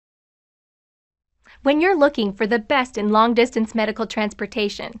When you're looking for the best in long-distance medical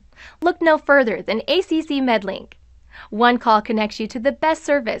transportation, look no further than ACC Medlink. One call connects you to the best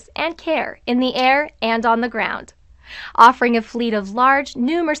service and care in the air and on the ground. Offering a fleet of large,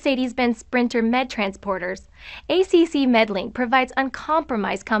 new Mercedes-Benz Sprinter med transporters, ACC Medlink provides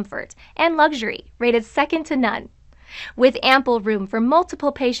uncompromised comfort and luxury rated second to none. With ample room for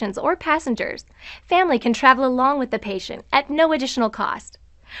multiple patients or passengers, family can travel along with the patient at no additional cost.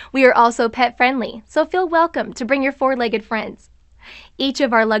 We are also pet-friendly, so feel welcome to bring your four-legged friends. Each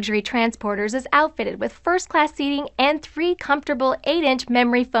of our luxury transporters is outfitted with first-class seating and 3 comfortable 8-inch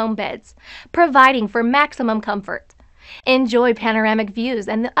memory foam beds, providing for maximum comfort. Enjoy panoramic views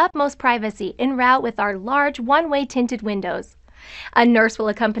and the utmost privacy en route with our large one-way tinted windows. A nurse will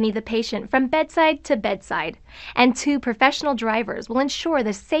accompany the patient from bedside to bedside, and 2 professional drivers will ensure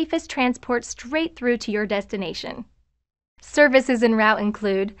the safest transport straight through to your destination. Services en route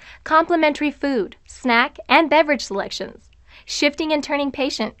include complimentary food, snack, and beverage selections, shifting and turning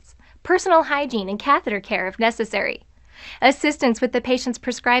patients, personal hygiene and catheter care if necessary, assistance with the patient's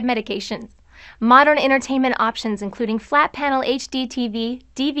prescribed medications, modern entertainment options including flat panel HD TV,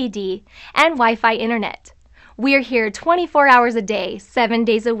 DVD, and Wi-Fi internet. We're here 24 hours a day, 7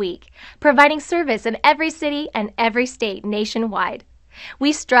 days a week, providing service in every city and every state nationwide.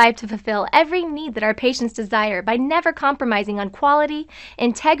 We strive to fulfill every need that our patients desire by never compromising on quality,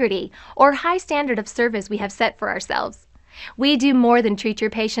 integrity, or high standard of service we have set for ourselves. We do more than treat your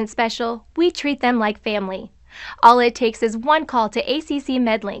patients special, we treat them like family. All it takes is one call to ACC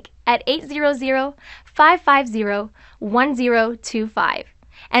Medlink at 800-550-1025,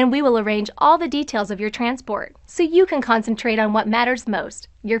 and we will arrange all the details of your transport so you can concentrate on what matters most,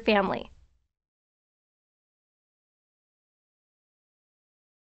 your family.